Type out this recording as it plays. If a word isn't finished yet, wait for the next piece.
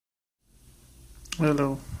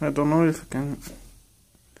Hello, I don't know if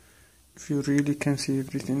you really can see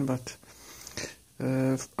everything, but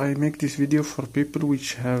I make this video for people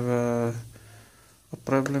which have a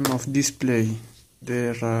problem of display.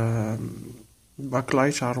 Their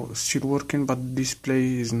backlights are still working, but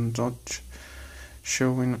display is not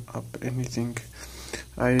showing up anything.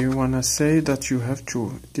 I wanna say that you have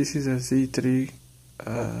to. This is a Z3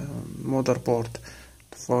 motherboard.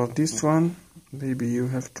 For this one, maybe you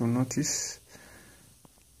have to notice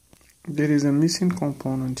there is a missing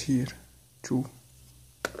component here. Two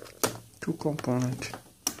components.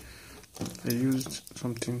 I used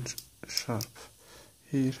something sharp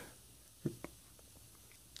here.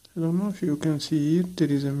 I don't know if you can see here, there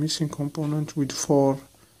is a missing component with 4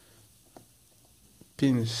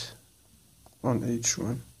 pins on each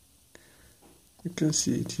one. You can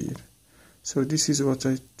see it here. So this is what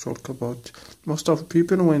I talk about. Most of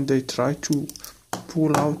people, when they try to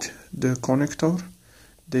pull out the connector,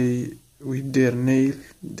 they with their nail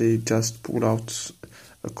they just pull out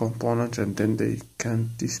a component and then they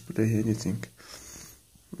can't display anything.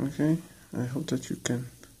 Okay, I hope that you can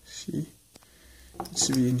see it's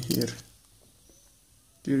in here.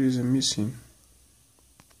 There is a missing.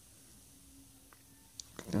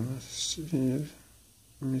 Here,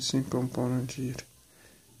 missing component here.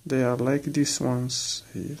 They are like these ones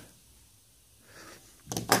here.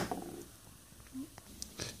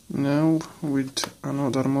 Now with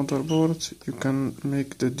another motherboard you can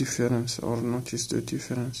make the difference or notice the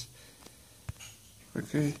difference.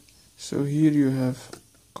 Okay, so here you have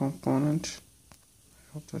component.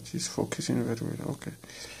 I hope that is focusing very well. Okay,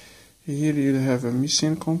 here you have a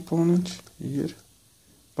missing component here,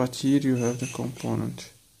 but here you have the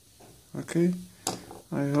component. Okay,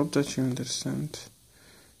 I hope that you understand.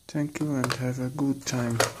 Thank you and have a good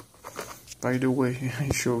time. By the way, I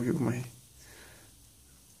show you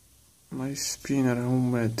my spinner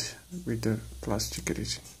homemade with the plastic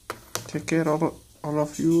resin. Take care all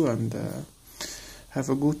of you and have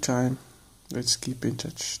a good time. Let's keep in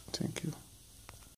touch. Thank you.